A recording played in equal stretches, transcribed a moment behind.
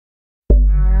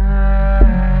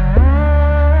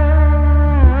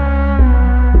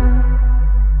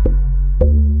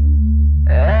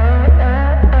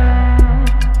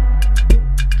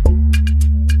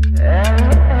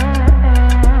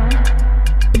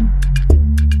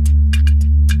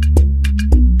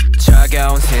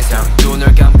세상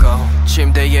눈을 감고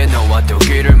침대에 누워도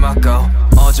귀를 막고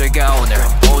어제가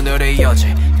오늘의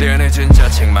어제 늘 늦은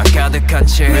자책만 가득한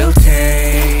채 We'll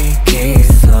take it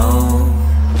slow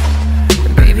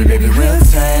Baby baby we'll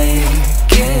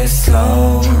take it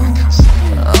slow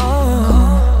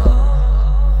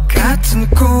같은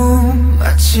꿈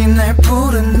마치 날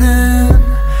부르는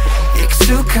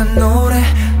익숙한 노래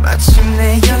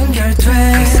마침내 연결돼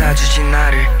감싸주지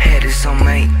나를 해를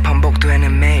섬에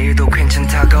반복되는 매일도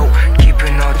괜찮다고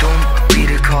깊은 어둠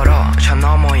위를 걸어 저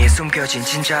너머에 숨겨진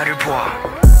진짜를 봐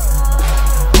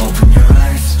Open your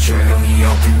eyes 조용히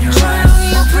open your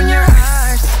eyes Open your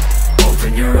eyes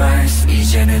Open your eyes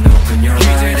이제는 open your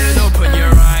eyes Open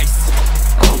your eyes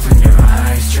Open your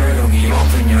eyes 조용히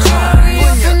open your eyes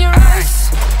Open your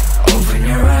eyes Open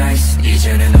your eyes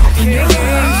이제는 open your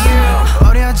eyes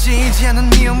버려지지 않은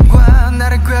미움과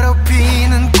나를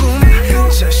괴롭히는 꿈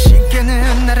저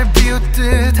시계는 나를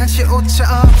비웃듯 한치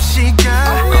오차 없이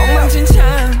가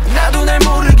엉망진창 나도 날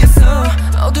모르겠어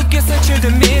어둡게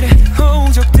색칠된 미래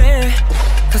호적돼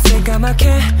더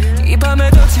새까맣게 이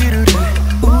밤에도 지루해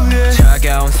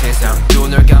차가운 세상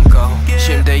눈을 감고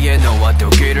침대에 누워도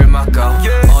귀를 막고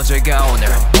어제가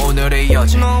오늘의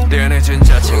어제 늘 늦은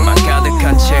자책만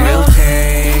가득한 채 We'll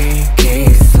take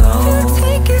it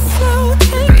slow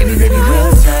Baby baby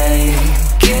we'll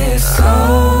take it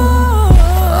slow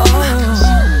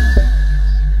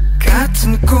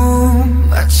같은 꿈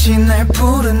마치 날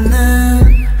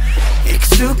부르는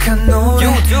익숙한 노래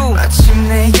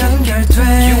마침내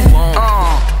연결돼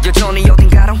여전히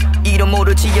어딘가로 이름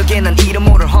모를 지역에 난 이름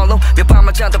모를 홀로 몇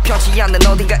밤을 자도 편치 않는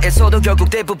어딘가에서도 결국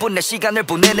대부분 내 시간을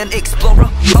보내는 explorer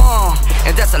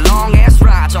And that's a long ass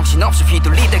ride 정신없이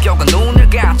휘둘리다 결과 눈을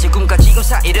감지 꿈과 지금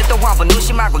사이를 또 한번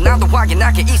의심하고 나도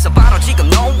확인하게 있어 바로 지금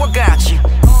너와 같이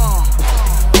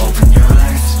Open your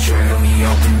eyes 조용히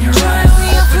open your eyes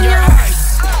Open your eyes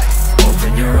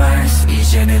Open your eyes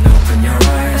이제는 open your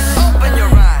eyes Open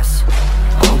your eyes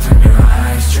Open your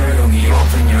eyes 조용히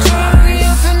open your eyes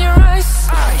Open your eyes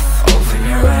Open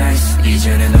your eyes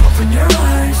이제는 open your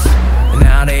eyes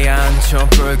날에 앉혀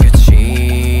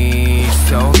불빛이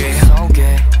속에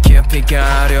깊이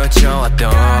가려져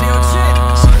왔던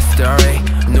story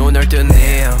눈을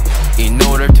뜨네 이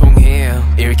노래를 통해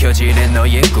읽혀지는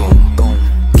너의 꿈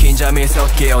긴 잠에서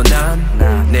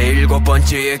깨어난 내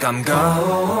 7번째의 감각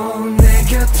내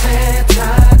곁에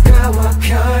다가와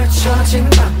펼쳐진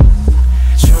밤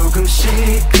조금씩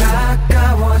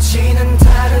가까워지는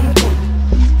다른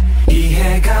꿈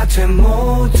이해가 돼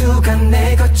모두가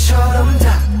내 것처럼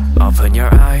다 Open your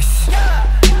eyes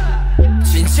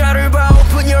진짜를 봐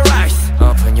Open your eyes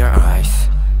Open your eyes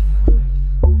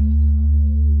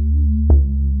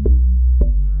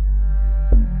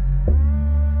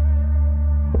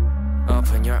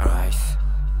Open your eyes